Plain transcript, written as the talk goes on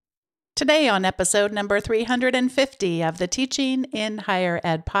Today on episode number 350 of the Teaching in Higher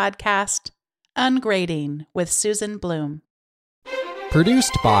Ed podcast, Ungrading with Susan Bloom.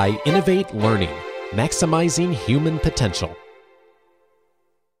 Produced by Innovate Learning, maximizing human potential.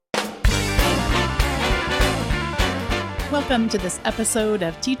 Welcome to this episode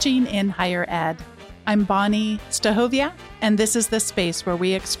of Teaching in Higher Ed. I'm Bonnie Stahovia, and this is the space where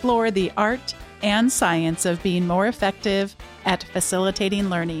we explore the art and science of being more effective at facilitating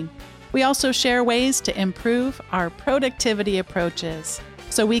learning. We also share ways to improve our productivity approaches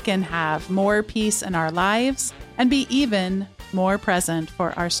so we can have more peace in our lives and be even more present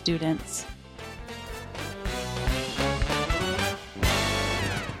for our students.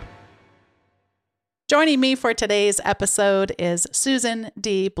 Joining me for today's episode is Susan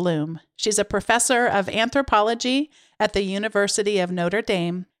D. Bloom. She's a professor of anthropology at the University of Notre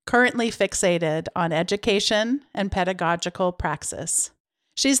Dame, currently fixated on education and pedagogical praxis.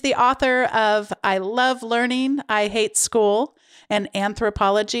 She's the author of I Love Learning, I Hate School, and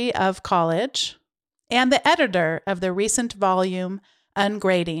Anthropology of College, and the editor of the recent volume,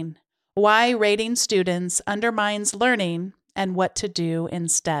 Ungrading, Why Rating Students Undermines Learning and What to Do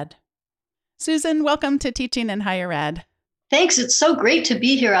Instead. Susan, welcome to Teaching in Higher Ed. Thanks. It's so great to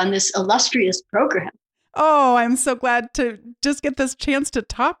be here on this illustrious program. Oh, I'm so glad to just get this chance to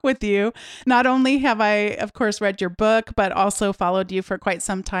talk with you. Not only have I, of course, read your book, but also followed you for quite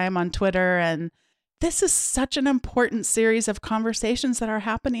some time on Twitter. And this is such an important series of conversations that are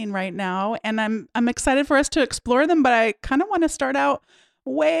happening right now. And I'm excited for us to explore them, but I kind of want to start out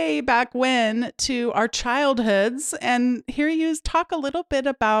way back when to our childhoods and hear you talk a little bit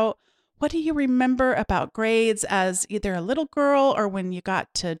about what do you remember about grades as either a little girl or when you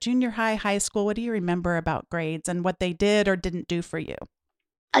got to junior high, high school? What do you remember about grades and what they did or didn't do for you?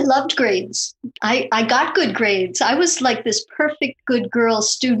 I loved grades. I got good grades. I was like this perfect good girl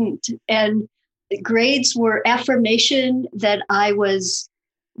student, and grades were affirmation that I was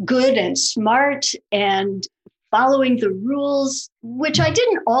good and smart and following the rules, which I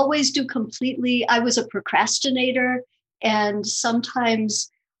didn't always do completely. I was a procrastinator, and sometimes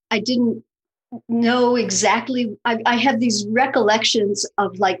I didn't know exactly. I have these recollections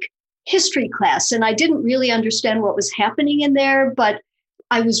of like history class, and I didn't really understand what was happening in there, but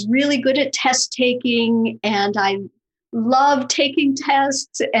I was really good at test taking, and I loved taking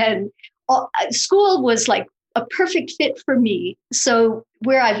tests, and school was like a perfect fit for me. So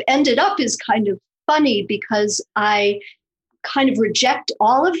where I've ended up is kind of funny because I kind of reject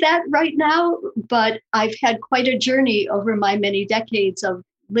all of that right now, but I've had quite a journey over my many decades of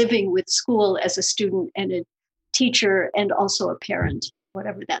living with school as a student and a teacher and also a parent,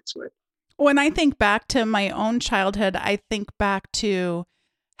 whatever that's worth. When I think back to my own childhood, I think back to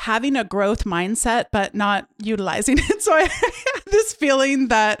having a growth mindset, but not utilizing it. So I had this feeling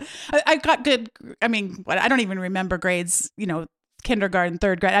that I got good. I mean, I don't even remember grades, kindergarten,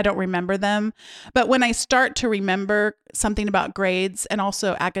 third grade. I don't remember them. But when I start to remember something about grades and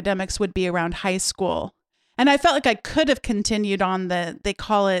also academics would be around high school. And I felt like I could have continued on they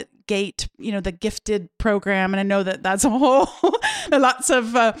call it GATE, the gifted program. And I know that that's a whole, lots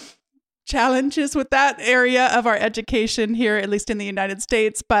of challenges with that area of our education here, at least in the United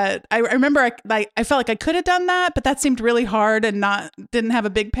States. But I remember I felt like I could have done that, but that seemed really hard and didn't have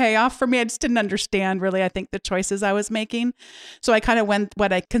a big payoff for me. I just didn't understand really, I think, the choices I was making. So I kind of went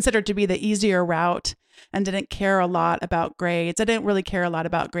what I considered to be the easier route and didn't care a lot about grades. I didn't really care a lot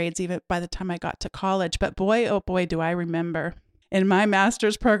about grades even by the time I got to college. But boy, oh boy, do I remember in my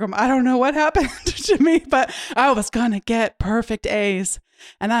master's program, I don't know what happened to me, but I was going to get perfect A's.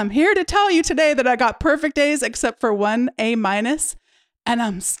 And I'm here to tell you today that I got perfect A's except for one A-, and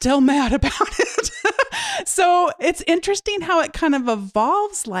I'm still mad about it. So it's interesting how it kind of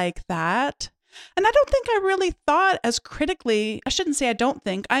evolves like that. And I don't think I really thought as critically, I shouldn't say I don't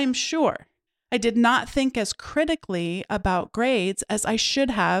think, I am sure. I did not think as critically about grades as I should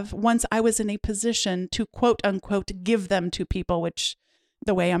have once I was in a position to quote unquote give them to people, which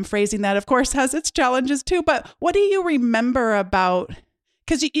the way I'm phrasing that, of course, has its challenges too. But what do you remember about,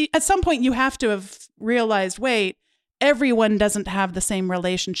 because at some point you have to have realized, wait, everyone doesn't have the same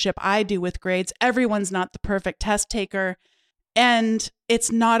relationship I do with grades. Everyone's not the perfect test taker. And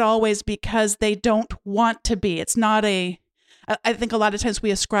it's not always because they don't want to be. It's not I think a lot of times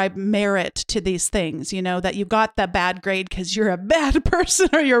we ascribe merit to these things, that you got that bad grade because you're a bad person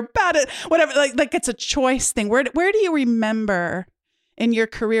or you're bad at whatever, like it's a choice thing. Where do you remember in your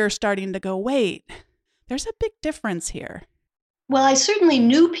career starting to go, wait, there's a big difference here? Well, I certainly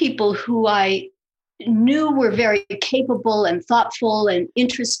knew people who I knew were very capable and thoughtful and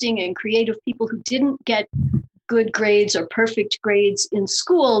interesting and creative people who didn't get good grades or perfect grades in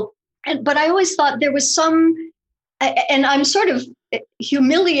school, but I always thought there was some, and I'm sort of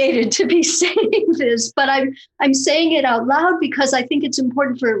humiliated to be saying this, but I'm saying it out loud because I think it's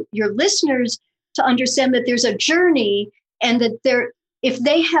important for your listeners to understand that there's a journey, and that if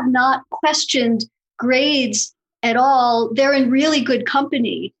they have not questioned grades at all, they're in really good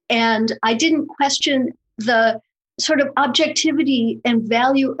company. And I didn't question the sort of objectivity and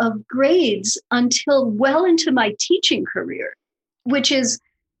value of grades until well into my teaching career, which is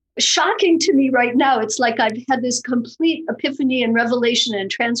shocking to me right now. It's like I've had this complete epiphany and revelation and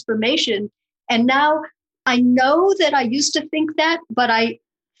transformation. And now I know that I used to think that, but I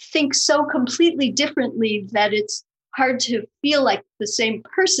think so completely differently that it's hard to feel like the same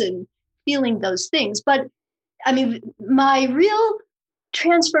person feeling those things. But I mean, my real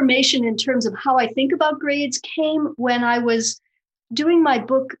transformation in terms of how I think about grades came when I was doing my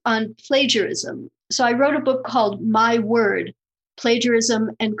book on plagiarism. So I wrote a book called My Word,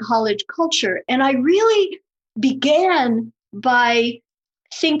 Plagiarism and College Culture. And I really began by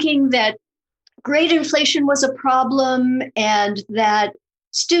thinking that grade inflation was a problem and that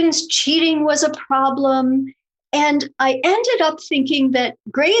students cheating was a problem. And I ended up thinking that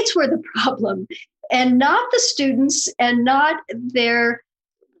grades were the problem and not the students and not their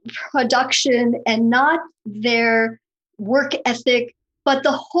production and not their work ethic, but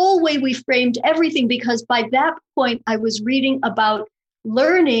the whole way we framed everything. Because by that point, I was reading about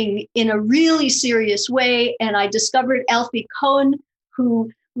learning in a really serious way. And I discovered Alfie Kohn, who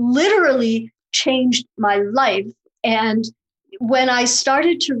literally changed my life. And when I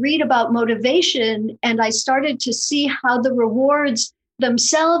started to read about motivation and I started to see how the rewards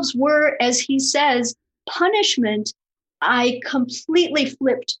themselves were, as he says, punishment, I completely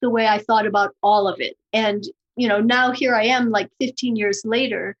flipped the way I thought about all of it. And, now here I am like 15 years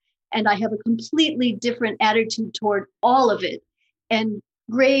later, and I have a completely different attitude toward all of it. And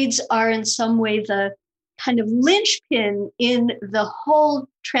grades are in some way the kind of linchpin in the whole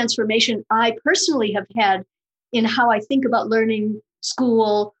transformation I personally have had in how I think about learning,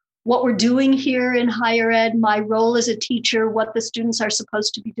 school, what we're doing here in higher ed, my role as a teacher, what the students are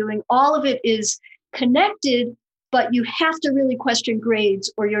supposed to be doing. All of it is connected, but you have to really question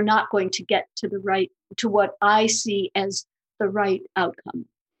grades or you're not going to get to what I see as the right outcome.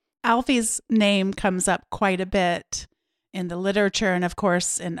 Alfie's name comes up quite a bit in the literature and, of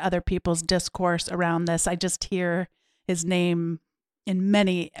course, in other people's discourse around this. I just hear his name in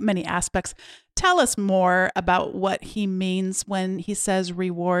many, many aspects. Tell us more about what he means when he says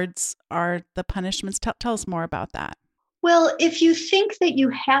rewards are the punishments. Tell us more about that. Well, if you think that you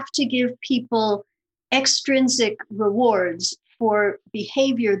have to give people extrinsic rewards for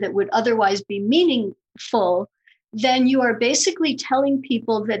behavior that would otherwise be meaningful, then you are basically telling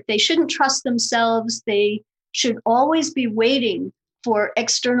people that they shouldn't trust themselves. They should always be waiting for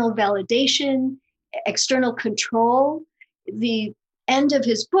external validation, external control. The end of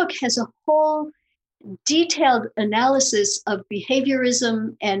his book has a whole detailed analysis of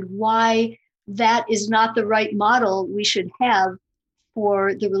behaviorism and why that is not the right model we should have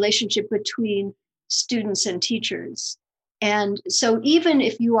for the relationship between students and teachers. And so even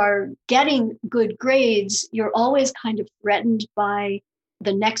if you are getting good grades, you're always kind of threatened by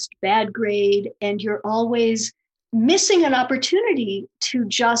the next bad grade, and you're always missing an opportunity to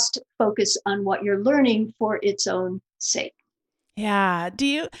just focus on what you're learning for its own sake. Yeah. Do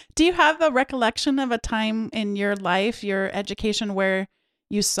you have a recollection of a time in your life, your education, where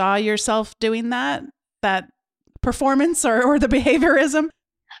you saw yourself doing that performance or the behaviorism?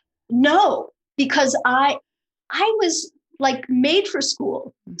 No, because I was like made for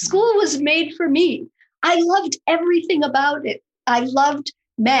school. Mm-hmm. School was made for me. I loved everything about it. I loved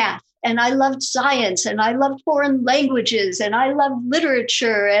math and I loved science and I loved foreign languages and I loved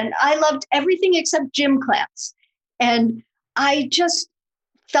literature and I loved everything except gym class. And I just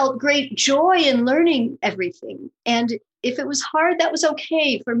felt great joy in learning everything. And if it was hard, that was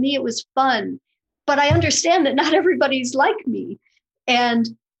okay. For me, it was fun. But I understand that not everybody's like me. And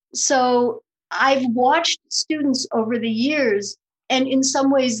so I've watched students over the years, and in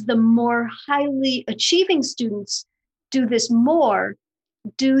some ways, the more highly achieving students do this more,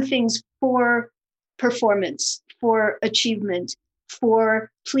 do things for performance, for achievement,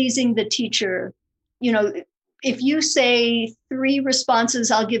 for pleasing the teacher. You know, if you say 3 responses,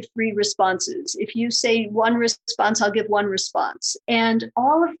 I'll give 3 responses. If you say 1 response, I'll give 1 response. And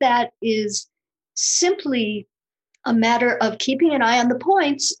all of that is simply a matter of keeping an eye on the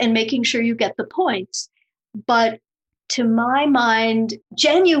points and making sure you get the points. But to my mind,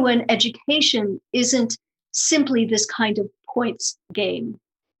 genuine education isn't simply this kind of points game.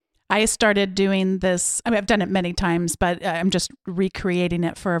 I started doing this. I mean, I've done it many times, but I'm just recreating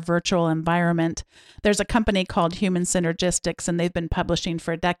it for a virtual environment. There's a company called Human Synergistics, and they've been publishing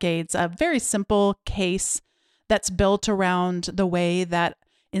for decades a very simple case that's built around the way that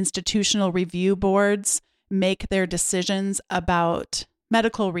institutional review boards make their decisions about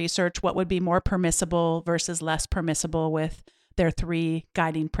medical research, what would be more permissible versus less permissible with their 3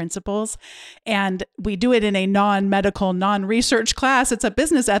 guiding principles. And we do it in a non-medical, non-research class. It's a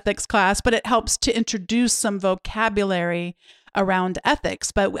business ethics class, but it helps to introduce some vocabulary around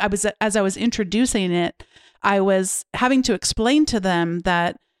ethics. But as I was introducing it, I was having to explain to them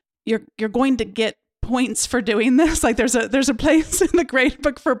that you're going to get points for doing this. Like there's a place in the grade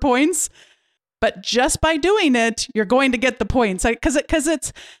book for points, but just by doing it, you're going to get the points.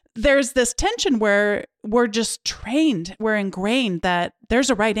 Because there's this tension where we're just trained, we're ingrained that there's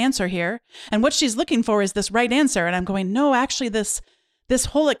a right answer here. And what she's looking for is this right answer. And I'm going, no, actually this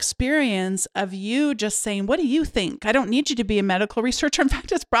whole experience of you just saying, what do you think? I don't need you to be a medical researcher. In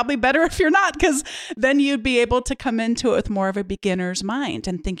fact, it's probably better if you're not, because then you'd be able to come into it with more of a beginner's mind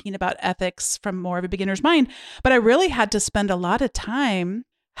and thinking about ethics from more of a beginner's mind. But I really had to spend a lot of time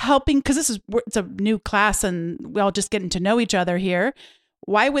helping, because it's a new class and we're all just getting to know each other here.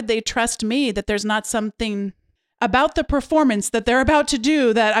 Why would they trust me that there's not something about the performance that they're about to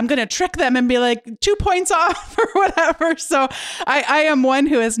do that I'm going to trick them and be like 2 points off or whatever? So I am one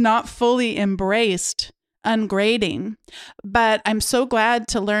who has not fully embraced ungrading, but I'm so glad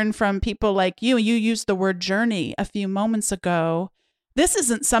to learn from people like you. You used the word journey a few moments ago. This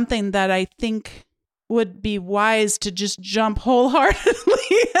isn't something that I think would be wise to just jump wholeheartedly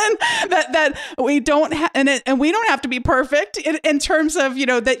in, that we don't and we don't have to be perfect in terms of,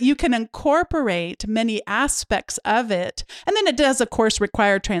 that you can incorporate many aspects of it. And then it does, of course,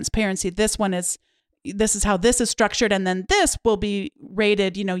 require transparency. This is how this is structured. And then this will be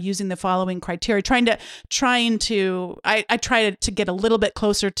rated, using the following criteria, I try to get a little bit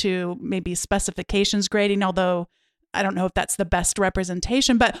closer to maybe specifications grading, although I don't know if that's the best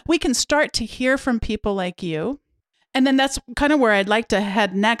representation, but we can start to hear from people like you. And then that's kind of where I'd like to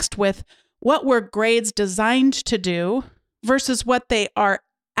head next with what were grades designed to do versus what they are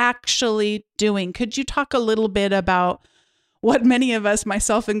actually doing. Could you talk a little bit about what many of us,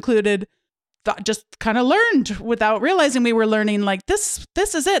 myself included, just kind of learned without realizing we were learning, like this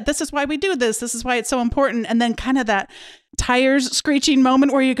is it. This is why we do this. This is why it's so important. And then kind of that tires screeching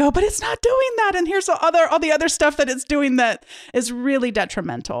moment where you go, but it's not doing that. And here's all the other stuff that it's doing that is really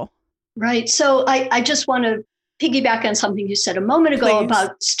detrimental. Right. So I just want to piggyback on something you said a moment ago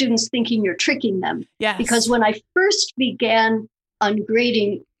about students thinking you're tricking them. Yes. Because when I first began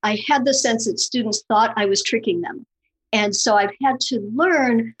ungrading, I had the sense that students thought I was tricking them. And so I've had to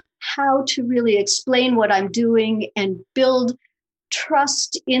learn how to really explain what I'm doing and build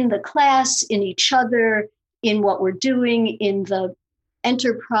trust in the class, in each other, in what we're doing, in the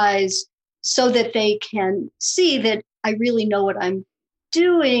enterprise, so that they can see that I really know what I'm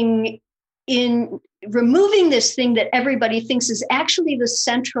doing in removing this thing that everybody thinks is actually the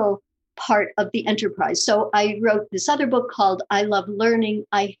central part of the enterprise. So I wrote this other book called I Love Learning,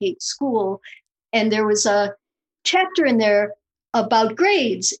 I Hate School. And there was a chapter in there about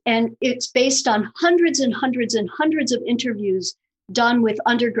grades, and it's based on hundreds and hundreds and hundreds of interviews done with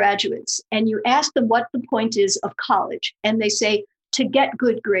undergraduates. And you ask them what the point is of college, and they say to get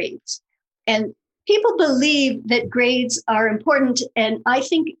good grades. And people believe that grades are important, and I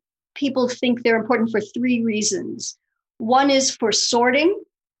think people think they're important for 3 reasons. One is for sorting,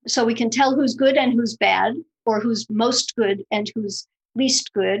 so we can tell who's good and who's bad, or who's most good and who's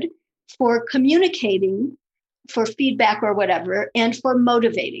least good, for communicating, for feedback or whatever, and for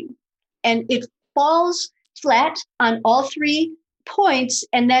motivating. And it falls flat on all 3 points.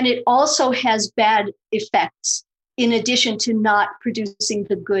 And then it also has bad effects in addition to not producing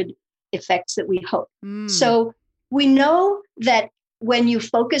the good effects that we hope. So we know that when you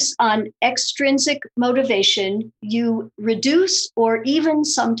focus on extrinsic motivation, you reduce or even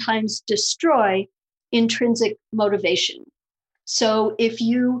sometimes destroy intrinsic motivation. So if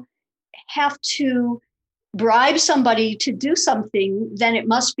you have to bribe somebody to do something, then it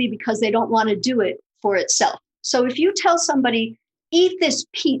must be because they don't want to do it for itself. So if you tell somebody, eat this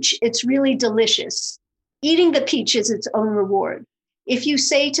peach, it's really delicious, eating the peach is its own reward. If you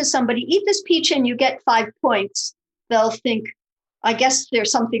say to somebody, eat this peach and you get 5 points, they'll think, I guess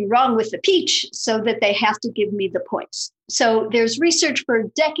there's something wrong with the peach, so that they have to give me the points. So there's research for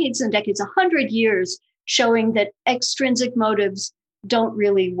decades and decades, 100 years, showing that extrinsic motives don't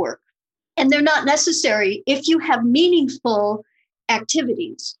really work. And they're not necessary if you have meaningful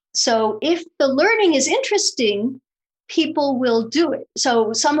activities. So if the learning is interesting, people will do it.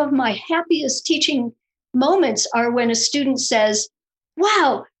 So some of my happiest teaching moments are when a student says,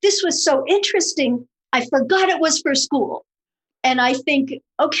 wow, this was so interesting. I forgot it was for school. And I think,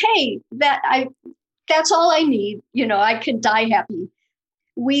 okay, that's all I need. I can die happy.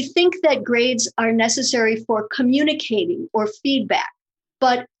 We think that grades are necessary for communicating or feedback.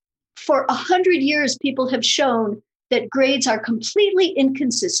 But for 100 years, people have shown that grades are completely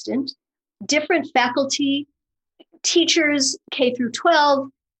inconsistent. Different faculty, teachers, K through 12,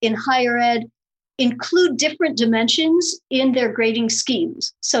 in higher ed, include different dimensions in their grading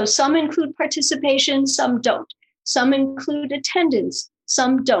schemes. So some include participation, some don't. Some include attendance,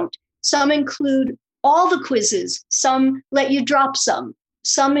 some don't. Some include all the quizzes, some let you drop some.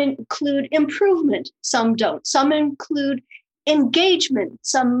 Some include improvement, some don't. Some include engagement,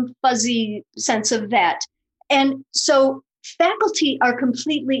 some fuzzy sense of that. And so faculty are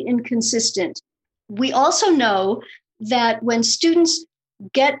completely inconsistent. We also know that when students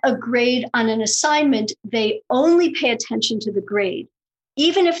get a grade on an assignment, they only pay attention to the grade.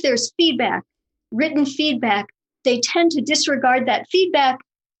 Even if there's feedback, written feedback, they tend to disregard that feedback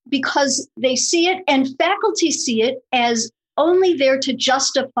because they see it and faculty see it as only there to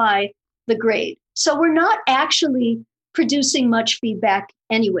justify the grade. So we're not actually producing much feedback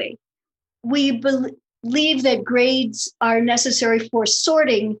anyway. We believe that grades are necessary for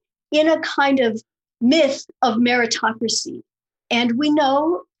sorting in a kind of myth of meritocracy. And we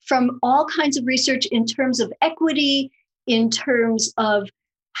know from all kinds of research in terms of equity, in terms of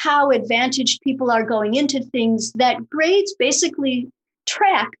how advantaged people are going into things, that grades basically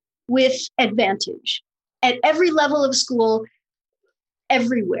track with advantage at every level of school,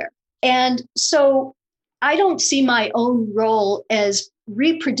 everywhere. And so I don't see my own role as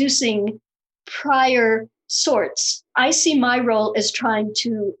reproducing prior sorts. I see my role as trying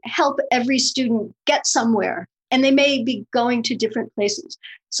to help every student get somewhere, and they may be going to different places.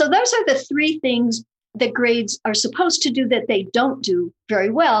 So those are the three things that grades are supposed to do that they don't do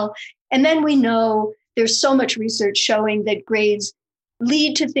very well. And then we know there's so much research showing that grades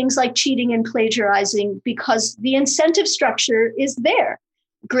lead to things like cheating and plagiarizing because the incentive structure is there.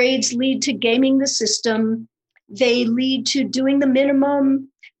 Grades lead to gaming the system. They lead to doing the minimum,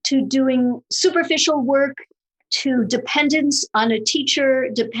 to doing superficial work, to dependence on a teacher,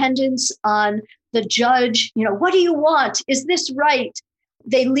 dependence on the judge. What do you want? Is this right?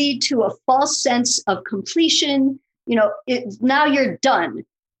 They lead to a false sense of completion. Now you're done.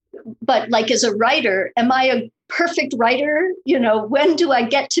 But like as a writer, am I a perfect writer? When do I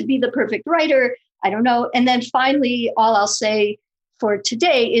get to be the perfect writer? I don't know. And then finally, all I'll say for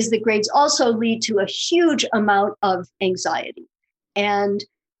today is that grades also lead to a huge amount of anxiety. And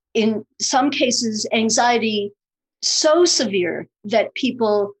in some cases, anxiety so severe that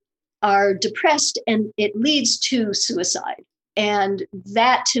people are depressed and it leads to suicide. And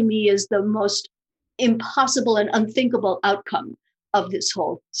that to me is the most impossible and unthinkable outcome of this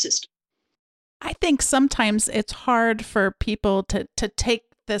whole system. I think sometimes it's hard for people to take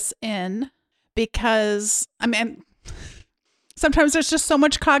this in because, sometimes there's just so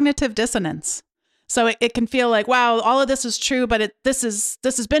much cognitive dissonance. So it can feel like, wow, all of this is true, but this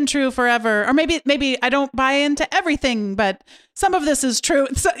has been true forever. Or maybe I don't buy into everything, but some of this is true.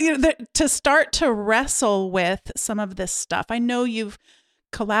 So, to start to wrestle with some of this stuff. I know you've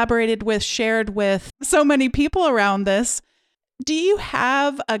collaborated with, shared with so many people around this. Do you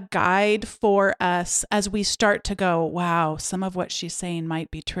have a guide for us as we start to go, wow, some of what she's saying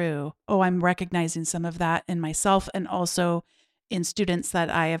might be true. Oh, I'm recognizing some of that in myself and also in students that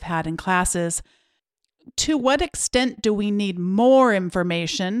I have had in classes. To what extent do we need more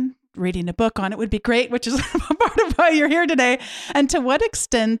information? Reading a book on it would be great, which is part of why you're here today. And to what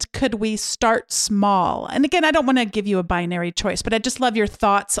extent could we start small? And again, I don't want to give you a binary choice, but I just love your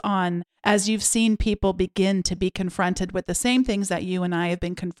thoughts on, as you've seen people begin to be confronted with the same things that you and I have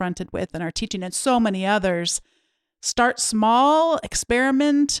been confronted with in our teaching and so many others. Start small,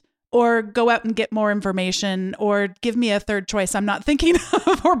 experiment, or go out and get more information, or give me a third choice I'm not thinking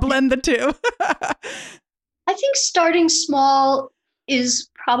of, or blend the two. I think starting small is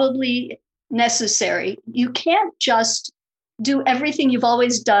probably necessary. You can't just do everything you've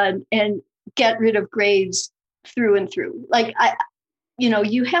always done and get rid of grades through and through.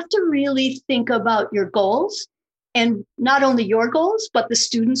 You have to really think about your goals, and not only your goals, but the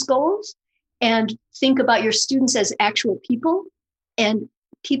students' goals, and think about your students as actual people and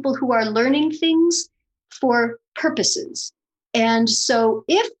people who are learning things for purposes. And so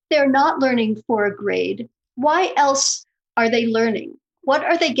if they're not learning for a grade, why else are they learning? What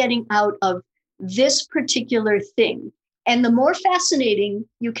are they getting out of this particular thing? And the more fascinating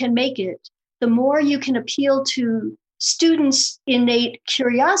you can make it, the more you can appeal to students' innate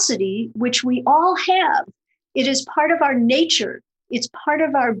curiosity, which we all have. It is part of our nature. It's part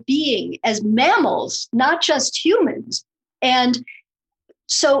of our being as mammals, not just humans. And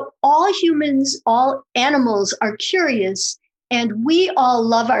so all humans, all animals are curious, and we all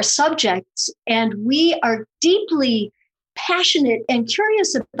love our subjects, and we are deeply passionate and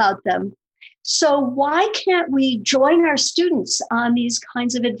curious about them. So why can't we join our students on these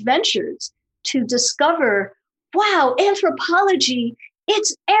kinds of adventures to discover, wow, anthropology,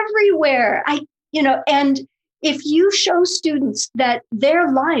 it's everywhere. And if you show students that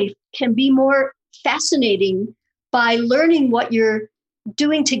their life can be more fascinating by learning what you're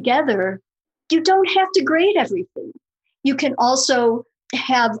doing together, you don't have to grade everything. You can also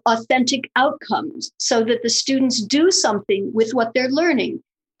have authentic outcomes so that the students do something with what they're learning.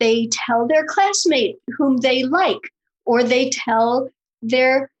 They tell their classmate whom they like, or they tell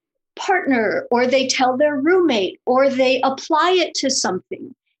their partner, or they tell their roommate, or they apply it to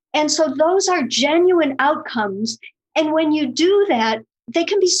something. And so those are genuine outcomes. And when you do that, they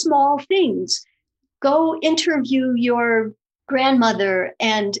can be small things. Go interview your grandmother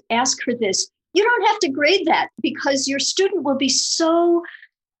and ask her this. You don't have to grade that because your student will be so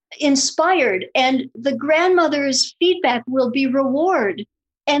inspired, and the grandmother's feedback will be reward.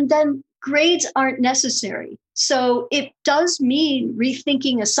 And then grades aren't necessary. So it does mean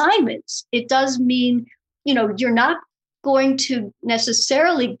rethinking assignments. It does mean, you're not going to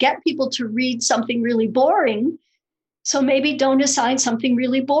necessarily get people to read something really boring. So maybe don't assign something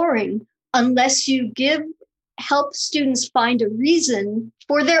really boring unless you help students find a reason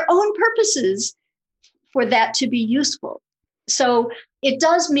for their own purposes for that to be useful. So it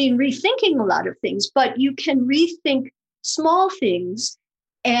does mean rethinking a lot of things, but you can rethink small things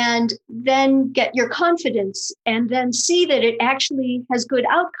and then get your confidence and then see that it actually has good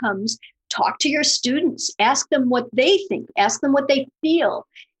outcomes. Talk to your students, ask them what they think, ask them what they feel.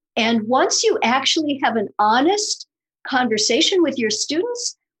 And once you actually have an honest conversation with your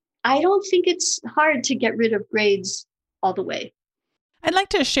students, I don't think it's hard to get rid of grades all the way. I'd like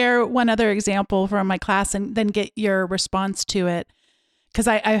to share one other example from my class and then get your response to it, because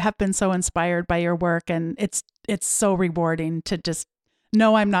I have been so inspired by your work, and it's so rewarding to just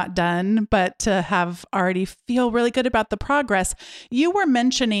know I'm not done, but to have already feel really good about the progress. You were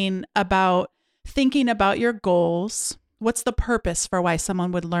mentioning about thinking about your goals. What's the purpose for why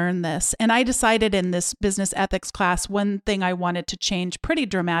someone would learn this? And I decided in this business ethics class, one thing I wanted to change pretty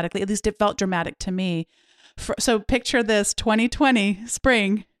dramatically, at least it felt dramatic to me. So picture this, 2020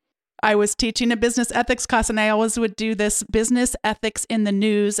 spring, I was teaching a business ethics class, and I always would do this business ethics in the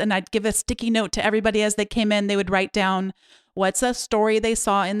news, and I'd give a sticky note to everybody as they came in. They would write down what's a story they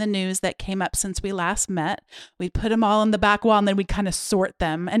saw in the news that came up since we last met. We'd put them all on the back wall, and then we'd kind of sort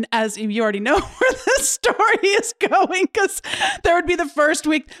them. And as you already know where this story is going, because there would be the first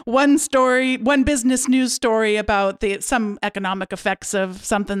week, one story, one business news story about some economic effects of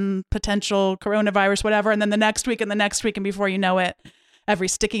something, potential coronavirus, whatever. And then the next week, and before you know it, every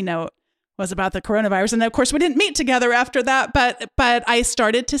sticky note was about the coronavirus. And of course, we didn't meet together after that, but I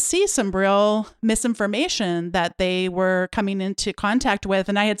started to see some real misinformation that they were coming into contact with.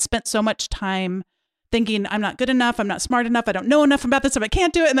 And I had spent so much time thinking, I'm not good enough, I'm not smart enough, I don't know enough about this, if I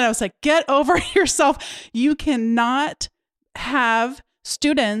can't do it. And then I was like, get over yourself. You cannot have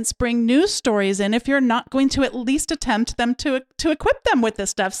students bring news stories in if you're not going to at least attempt them to equip them with this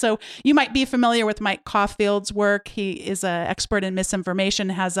stuff. So you might be familiar with Mike Caulfield's work. He is an expert in misinformation,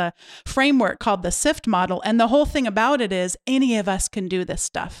 has a framework called the SIFT model. And the whole thing about it is any of us can do this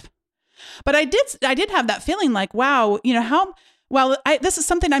stuff. But I did have that feeling like, wow, this is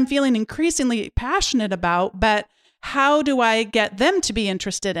something I'm feeling increasingly passionate about, but how do I get them to be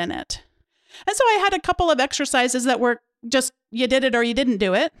interested in it? And so I had a couple of exercises that were just, you did it or you didn't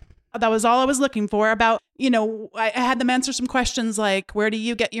do it. That was all I was looking for. About, I had them answer some questions like, where do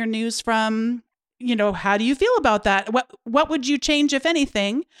you get your news from? How do you feel about that? What would you change, if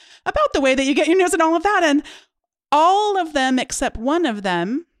anything, about the way that you get your news and all of that? And all of them, except one of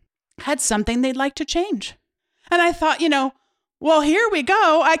them, had something they'd like to change. And I thought, well, here we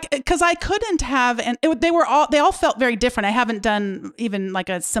go. Because I couldn't have, and they all felt very different. I haven't done even like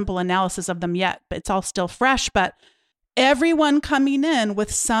a simple analysis of them yet, but it's all still fresh. But everyone coming in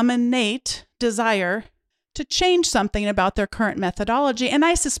with some innate desire to change something about their current methodology. And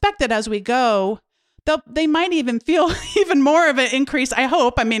I suspect that as we go, they might even feel even more of an increase. I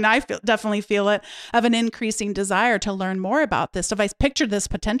hope. I mean, definitely feel it, of an increasing desire to learn more about this. If I picture this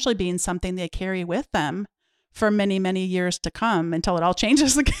potentially being something they carry with them for many, many years to come until it all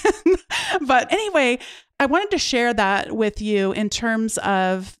changes again. But anyway, I wanted to share that with you in terms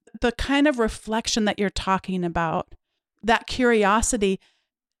of the kind of reflection that you're talking about that curiosity.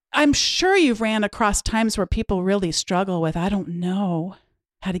 I'm sure you've ran across times where people really struggle with, I don't know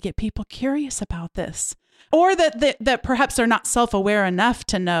how to get people curious about this. Or that perhaps they're not self-aware enough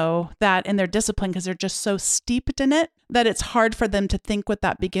to know that in their discipline because they're just so steeped in it that it's hard for them to think with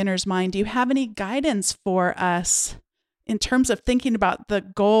that beginner's mind. Do you have any guidance for us in terms of thinking about the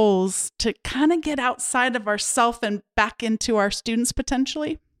goals to kind of get outside of ourself and back into our students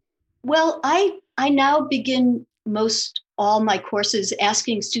potentially? Well, I now begin most all my courses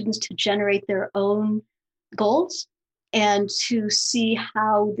asking students to generate their own goals and to see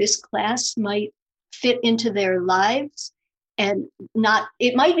how this class might fit into their lives. And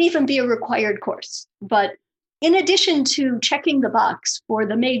it might even be a required course, but in addition to checking the box for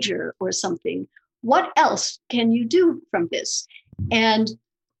the major or something, what else can you do from this? And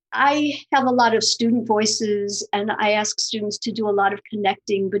I have a lot of student voices, and I ask students to do a lot of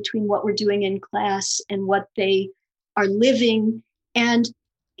connecting between what we're doing in class and what they are living. And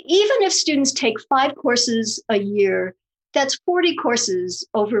even if students take 5 courses a year, that's 40 courses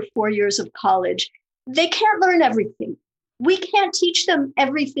over 4 years of college. They can't learn everything. We can't teach them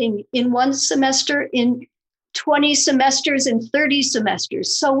everything in one semester, in 20 semesters, in 30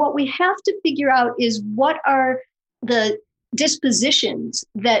 semesters. So what we have to figure out is what are the dispositions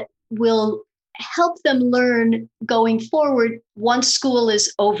that will help them learn going forward once school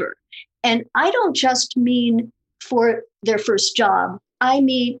is over. And I don't just mean for their first job. I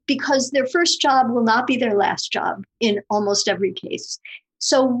mean, because their first job will not be their last job in almost every case.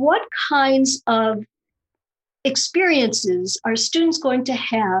 So what kinds of experiences are students going to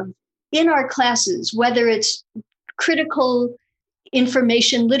have in our classes, whether it's critical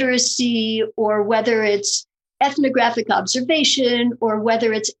information literacy, or whether it's ethnographic observation, or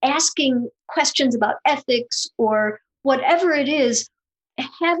whether it's asking questions about ethics, or whatever it is,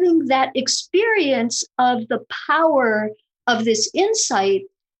 having that experience of the power of this insight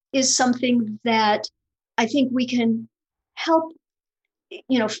is something that I think we can help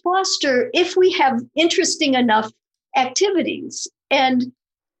foster if we have interesting enough activities. And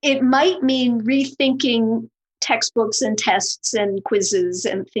it might mean rethinking textbooks and tests and quizzes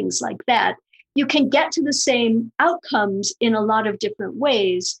and things like that. You can get to the same outcomes in a lot of different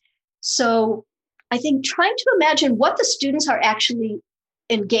ways. So I think trying to imagine what the students are actually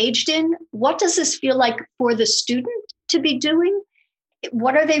engaged in, what does this feel like for the student to be doing?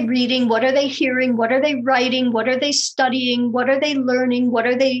 What are they reading? What are they hearing? What are they writing? What are they studying? What are they learning? What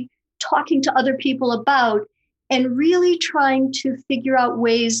are they talking to other people about? And really trying to figure out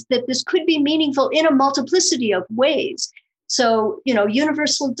ways that this could be meaningful in a multiplicity of ways. So,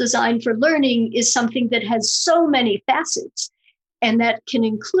 universal design for learning is something that has so many facets, and that can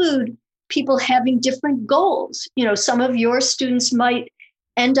include people having different goals. Some of your students might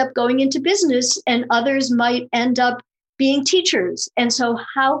end up going into business and others might end up being teachers. And so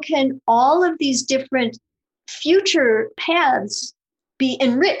how can all of these different future paths be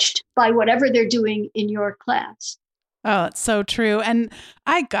enriched by whatever they're doing in your class? Oh, it's so true. And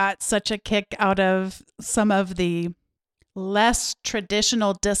I got such a kick out of some of the less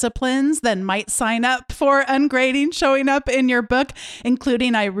traditional disciplines than might sign up for ungrading showing up in your book,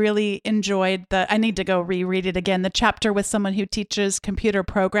 including I really enjoyed I need to go reread it again, the chapter with someone who teaches computer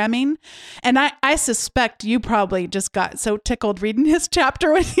programming. And I suspect you probably just got so tickled reading his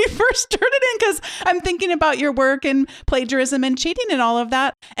chapter when he first turned it in, because I'm thinking about your work and plagiarism and cheating and all of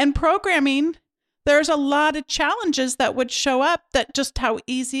that. And programming, there's a lot of challenges that would show up, that just how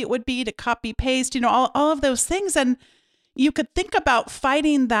easy it would be to copy paste, all of those things. And you could think about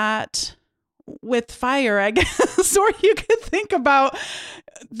fighting that with fire, I guess, or you could think about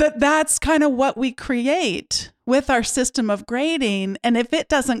that's kind of what we create with our system of grading. And if it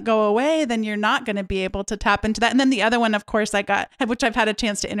doesn't go away, then you're not going to be able to tap into that. And then the other one, of course, which I've had a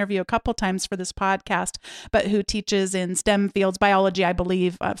chance to interview a couple times for this podcast, but who teaches in STEM fields, biology, I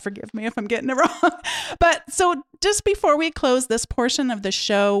believe. Forgive me if I'm getting it wrong. But so just before we close this portion of the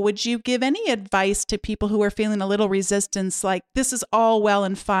show, would you give any advice to people who are feeling a little resistance, like this is all well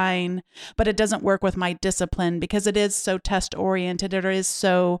and fine, but it doesn't work with my discipline because it is so test oriented, or is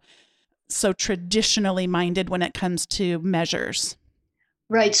so traditionally minded when it comes to measures?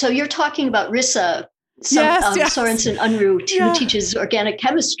 Right. So you're talking about Rissa yes. Sorensen Unruh, who teaches organic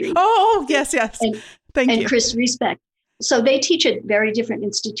chemistry. Oh, yes. Thank you. And Chris Riesbeck. So they teach at very different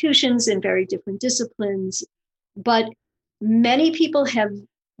institutions in very different disciplines. But many people have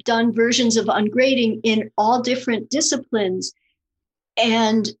done versions of ungrading in all different disciplines.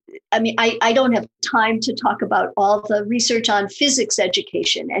 And I mean, I don't have time to talk about all the research on physics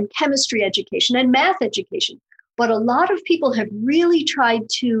education and chemistry education and math education, but a lot of people have really tried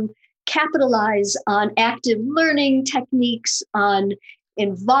to capitalize on active learning techniques, on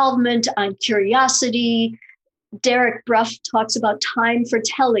involvement, on curiosity. Derek Bruff talks about time for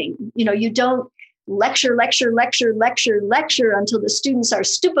telling. You don't lecture until the students are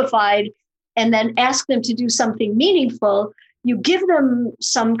stupefied and then ask them to do something meaningful. You give them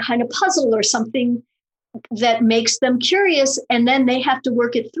some kind of puzzle or something that makes them curious, and then they have to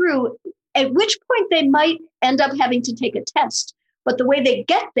work it through, at which point they might end up having to take a test. But the way they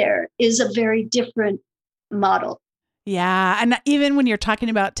get there is a very different model. Yeah. And even when you're talking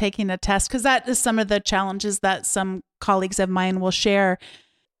about taking a test, because that is some of the challenges that some colleagues of mine will share,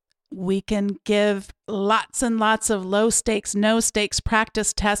 we can give lots and lots of low stakes, no stakes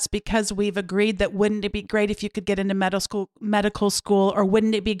practice tests because we've agreed that wouldn't it be great if you could get into medical school, or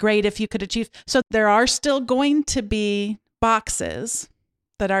wouldn't it be great if you could achieve. So there are still going to be boxes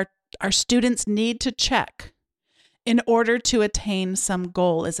that our students need to check in order to attain some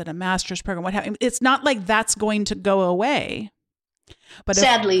goal. Is it a master's program? What have you? It's not like that's going to go away. But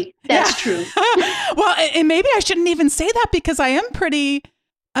sadly, that's true. Well, and maybe I shouldn't even say that, because I am pretty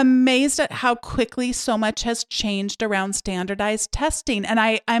amazed at how quickly so much has changed around standardized testing.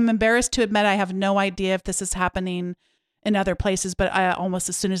 And I'm embarrassed to admit I have no idea if this is happening in other places, but I almost,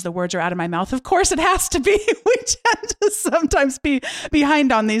 as soon as the words are out of my mouth, of course it has to be. We tend to sometimes be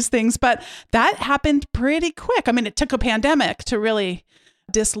behind on these things, but that happened pretty quick. I mean, it took a pandemic to really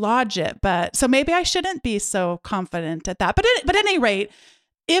dislodge it, but so maybe I shouldn't be so confident at that. But at any rate,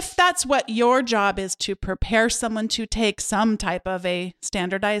 if that's what your job is, to prepare someone to take some type of a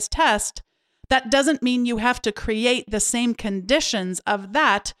standardized test, that doesn't mean you have to create the same conditions of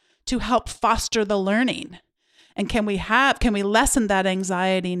that to help foster the learning. And can we lessen that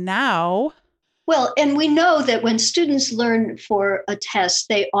anxiety now? Well, and we know that when students learn for a test,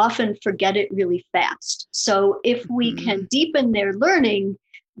 they often forget it really fast. So if we can deepen their learning,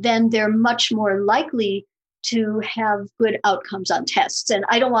 then they're much more likely to have good outcomes on tests. And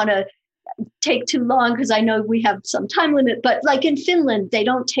I don't want to take too long because I know we have some time limit, but like in Finland, they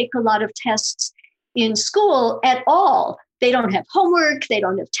don't take a lot of tests in school at all. They don't have homework, they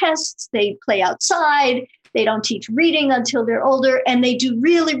don't have tests, they play outside, they don't teach reading until they're older, and they do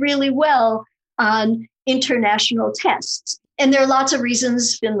really, really well on international tests. And there are lots of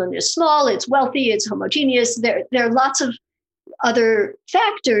reasons. Finland is small, it's wealthy, it's homogeneous. There are lots of other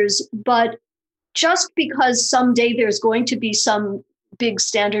factors, but just because someday there's going to be some big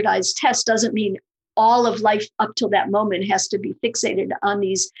standardized test doesn't mean all of life up till that moment has to be fixated on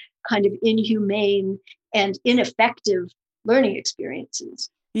these kind of inhumane and ineffective learning experiences.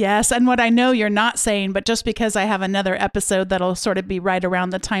 Yes. And what I know you're not saying, but just because I have another episode that'll sort of be right around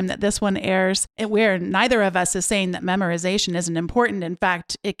the time that this one airs, where neither of us is saying that memorization isn't important. In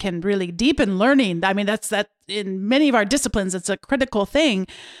fact, it can really deepen learning. I mean, that's in many of our disciplines, it's a critical thing.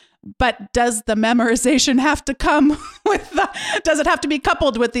 But does the memorization have to come does it have to be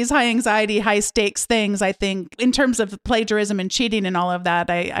coupled with these high anxiety, high stakes things? I think in terms of plagiarism and cheating and all of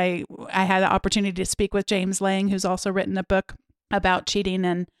that, I had the opportunity to speak with James Lang, who's also written a book about cheating,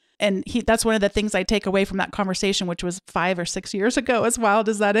 and that's one of the things I take away from that conversation, which was 5 or 6 years ago, as wild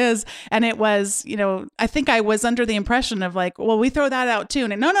as that is. And it was, I think I was under the impression of like, well, we throw that out too.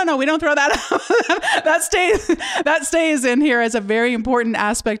 And no, we don't throw that out. that stays in here as a very important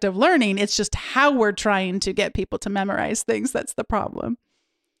aspect of learning. It's just how we're trying to get people to memorize things. That's the problem.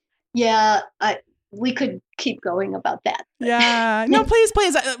 Yeah, we could keep going about that. Yeah. No, please,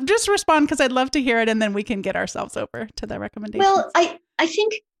 just respond, because I'd love to hear it, and then we can get ourselves over to the recommendations. Well, I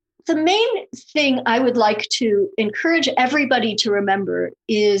think the main thing I would like to encourage everybody to remember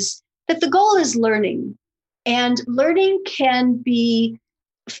is that the goal is learning, and learning can be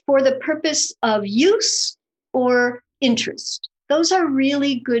for the purpose of use or interest. Those are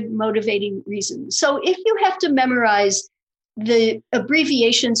really good motivating reasons. So if you have to memorize the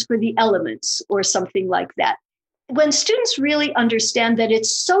abbreviations for the elements or something like that, when students really understand that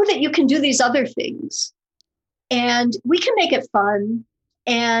it's so that you can do these other things, and we can make it fun,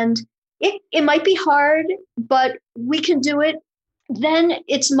 and it might be hard, but we can do it, then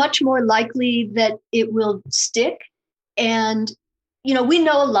it's much more likely that it will stick. And, we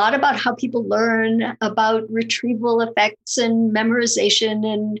know a lot about how people learn, about retrieval effects and memorization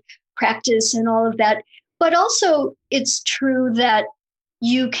and practice and all of that. But also it's true that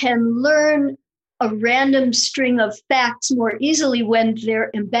you can learn a random string of facts more easily when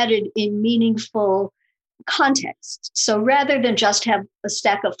they're embedded in meaningful context. So rather than just have a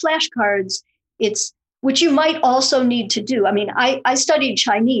stack of flashcards, which you might also need to do. I mean, I studied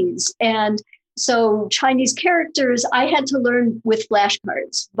Chinese, and so Chinese characters I had to learn with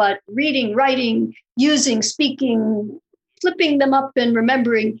flashcards, but reading, writing, using, speaking, flipping them up and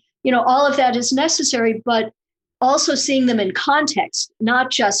remembering, all of that is necessary, but also seeing them in context,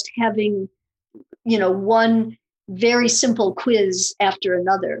 not just having, one very simple quiz after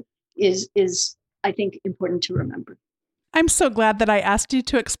another is, I think, important to remember. I'm so glad that I asked you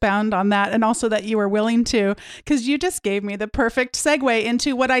to expound on that, and also that you were willing to, because you just gave me the perfect segue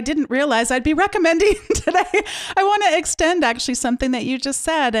into what I didn't realize I'd be recommending today. I want to extend actually something that you just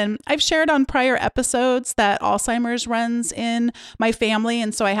said, and I've shared on prior episodes that Alzheimer's runs in my family,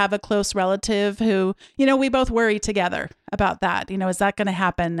 and so I have a close relative who, we both worry together about that. Is that going to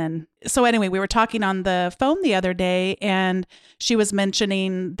happen? And so anyway, we were talking on the phone the other day, and she was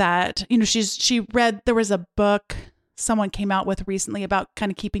mentioning that, she read, there was a book someone came out with recently about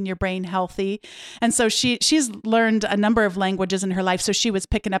kind of keeping your brain healthy. And so she's learned a number of languages in her life. So she was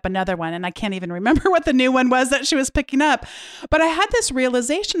picking up another one, and I can't even remember what the new one was that she was picking up. But I had this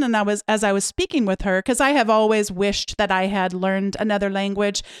realization, and as I was speaking with her, because I have always wished that I had learned another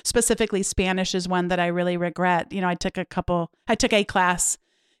language. Specifically, Spanish is one that I really regret. I took a class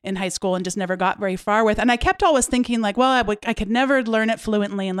in high school and just never got very far with. And I kept always thinking like, well, I could never learn it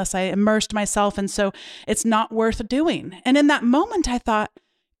fluently unless I immersed myself. And so it's not worth doing. And in that moment, I thought,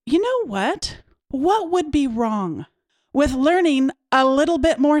 you know what? What would be wrong with learning a little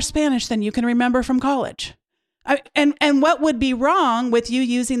bit more Spanish than you can remember from college? And what would be wrong with you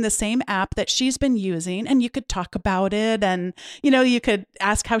using the same app that she's been using, and you could talk about it, and you could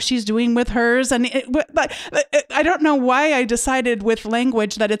ask how she's doing with hers. And I don't know why I decided with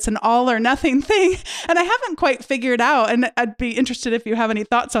language that it's an all or nothing thing, and I haven't quite figured out. And I'd be interested if you have any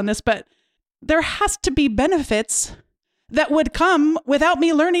thoughts on this, but there has to be benefits that would come without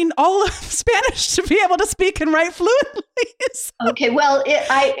me learning all of Spanish to be able to speak and write fluently. Okay, well,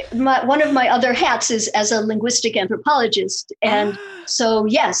 one of my other hats is as a linguistic anthropologist. And so,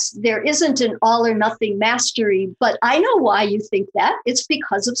 yes, there isn't an all or nothing mastery, but I know why you think that. It's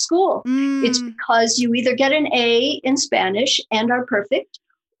because of school. It's because you either get an A in Spanish and are perfect,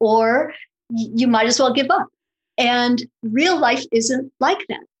 or you might as well give up. And real life isn't like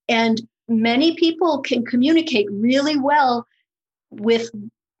that. And many people can communicate really well with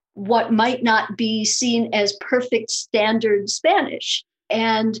what might not be seen as perfect standard Spanish.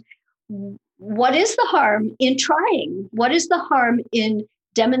 And what is the harm in trying? What is the harm in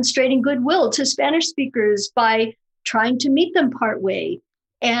demonstrating goodwill to Spanish speakers by trying to meet them partway?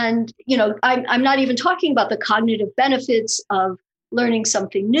 And, I'm not even talking about the cognitive benefits of learning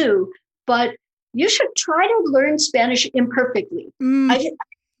something new, but you should try to learn Spanish imperfectly.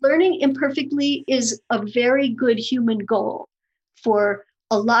 Learning imperfectly is a very good human goal for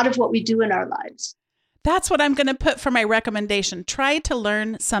a lot of what we do in our lives. That's what I'm going to put for my recommendation. Try to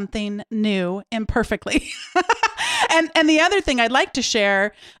learn something new imperfectly. And the other thing I'd like to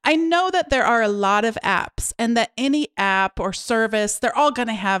share, I know that there are a lot of apps, and that any app or service, they're all going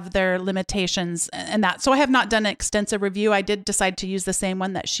to have their limitations and that. So I have not done an extensive review. I did decide to use the same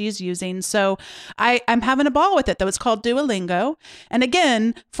one that she's using. So I'm having a ball with it, though. It's called Duolingo. And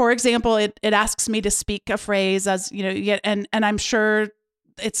again, for example, it asks me to speak a phrase as, and I'm sure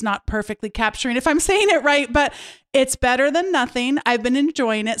it's not perfectly capturing if I'm saying it right, but it's better than nothing. I've been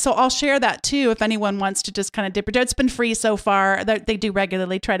enjoying it. So I'll share that too if anyone wants to just kind of dip your toe. It's been free so far. They do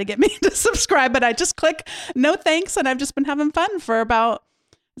regularly try to get me to subscribe, but I just click no thanks, and I've just been having fun for it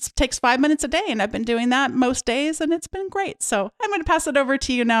takes 5 minutes a day, and I've been doing that most days, and it's been great. So I'm going to pass it over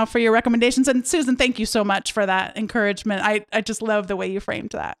to you now for your recommendations. And Susan, thank you so much for that encouragement. I just love the way you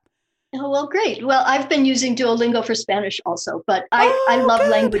framed that. Oh, well, great. Well, I've been using Duolingo for Spanish also, but I love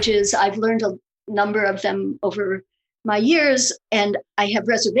languages. I've learned a number of them over my years, and I have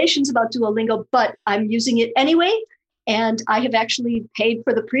reservations about Duolingo, but I'm using it anyway. And I have actually paid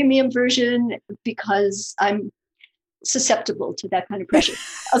for the premium version because I'm susceptible to that kind of pressure.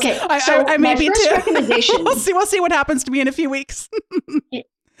 Okay, so I may my be first too. recommendation. We'll see what happens to me in a few weeks.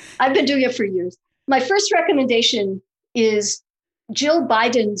 I've been doing it for years. My first recommendation is Jill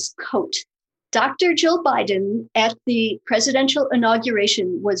Biden's coat. Dr. Jill Biden at the presidential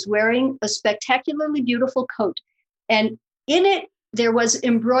inauguration was wearing a spectacularly beautiful coat. And in it, there was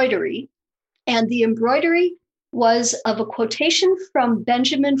embroidery. And the embroidery was of a quotation from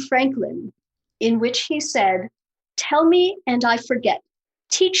Benjamin Franklin, in which he said, "Tell me and I forget.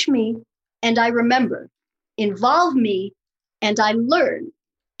 Teach me and I remember. Involve me and I learn."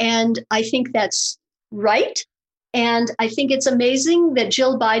 And I think that's right. And I think it's amazing that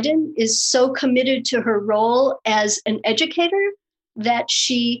Jill Biden is so committed to her role as an educator that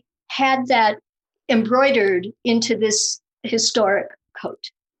she had that embroidered into this historic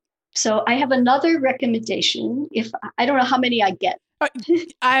coat. So I have another recommendation. I don't know how many I get.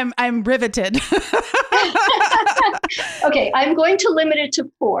 I'm riveted. Okay, I'm going to limit it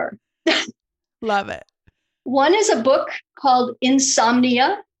to 4. Love it. One is a book called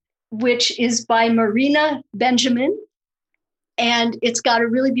Insomnia, which is by Marina Benjamin. And it's got a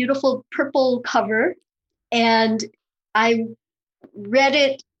really beautiful purple cover. And I read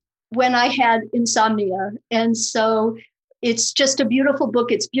it when I had insomnia. And so it's just a beautiful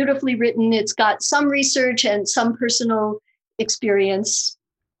book. It's beautifully written. It's got some research and some personal experience.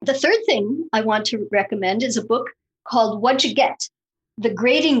 The third thing I want to recommend is a book called What'd You Get? The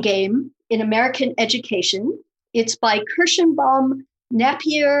Grading Game in American Education. It's by Kirschenbaum,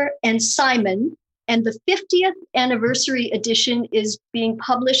 Napier, and Simon. And the 50th anniversary edition is being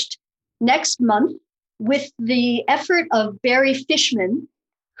published next month with the effort of Barry Fishman,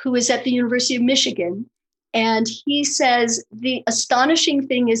 who is at the University of Michigan. And he says the astonishing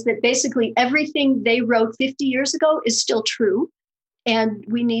thing is that basically everything they wrote 50 years ago is still true. And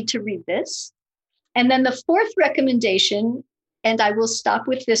we need to read this. And then the fourth recommendation, and I will stop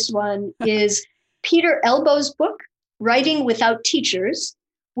with this one, is Peter Elbow's book, Writing Without Teachers,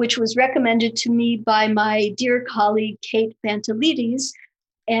 which was recommended to me by my dear colleague, Kate Bantalides.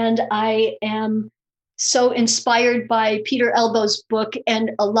 And I am so inspired by Peter Elbow's book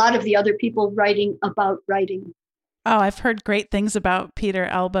and a lot of the other people writing about writing. Oh, I've heard great things about Peter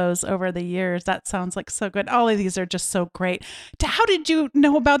Elbow's over the years. That sounds like so good. All of these are just so great. How did you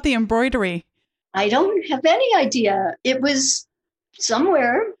know about the embroidery? I don't have any idea. It was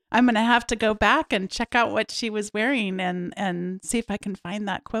somewhere. I'm going to have to go back and check out what she was wearing and see if I can find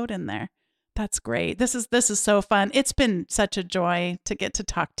that quote in there. That's great. This is so fun. It's been such a joy to get to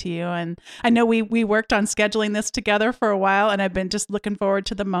talk to you. And I know we worked on scheduling this together for a while, and I've been just looking forward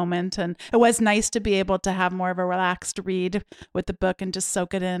to the moment. And it was nice to be able to have more of a relaxed read with the book and just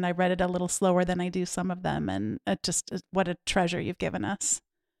soak it in. I read it a little slower than I do some of them. And what a treasure you've given us.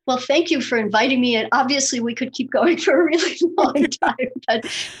 Well, thank you for inviting me. And obviously we could keep going for a really long time, but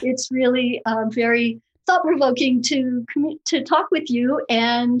it's really very thought-provoking to talk with you.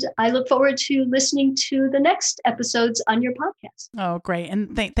 And I look forward to listening to the next episodes on your podcast. Oh, great.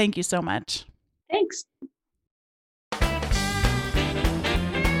 And thank you so much. Thanks.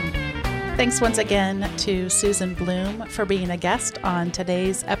 Thanks once again to Susan Bloom for being a guest on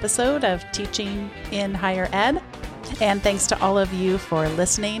today's episode of Teaching in Higher Ed. And thanks to all of you for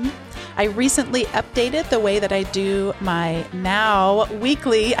listening. I recently updated the way that I do my now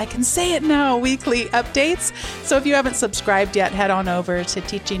weekly updates. So if you haven't subscribed yet, head on over to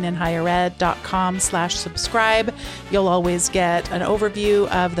teachinginhighered.com/subscribe. You'll always get an overview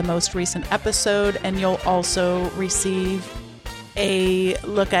of the most recent episode, and you'll also receive a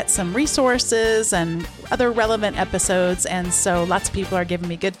look at some resources and other relevant episodes. And so lots of people are giving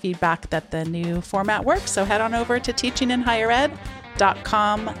me good feedback that the new format works. So head on over to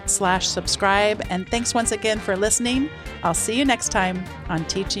teachinginhighered.com/subscribe. And thanks once again for listening. I'll see you next time on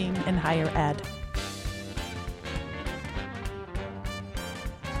Teaching in Higher Ed.